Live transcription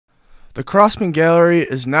The Crossman Gallery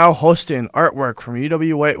is now hosting artwork from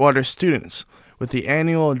UW-Whitewater students with the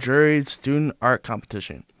annual juried student art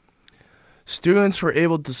competition. Students were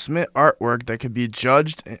able to submit artwork that could be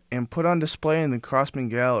judged and put on display in the Crossman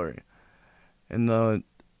Gallery in the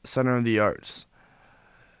Center of the Arts.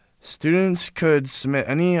 Students could submit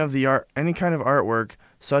any kind of artwork,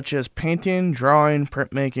 such as painting, drawing,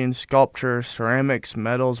 printmaking, sculpture, ceramics,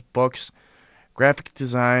 metals, books, graphic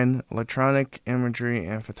design, electronic imagery,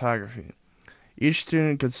 and photography. Each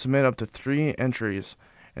student could submit up to 3 entries,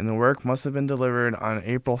 and the work must have been delivered on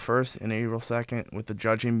April 1st and April 2nd, with the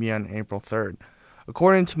judging being on April 3rd.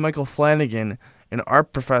 According to Michael Flanagan, an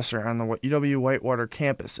art professor on the UW-Whitewater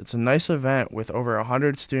campus, it's a nice event with over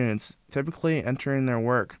 100 students typically entering their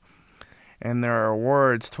work, and there are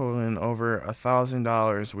awards totaling over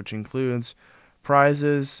 $1,000, which includes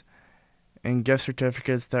prizes and gift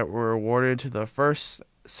certificates that were awarded to the first,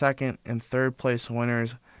 second, and third place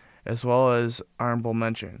winners, as well as honorable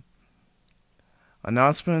mention.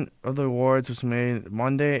 Announcement of the awards was made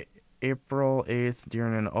Monday, April 8th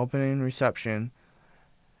during an opening reception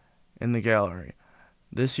in the gallery.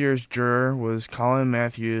 This year's juror was Colin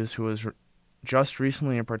Matthews, who was just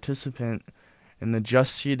recently a participant in the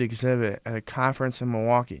Just Seed exhibit at a conference in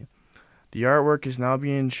Milwaukee. The artwork is now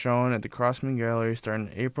being shown at the Crossman Gallery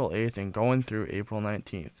starting April 8th and going through April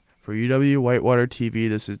 19th. For UW Whitewater TV,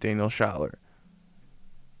 this is Daniel Schoettler.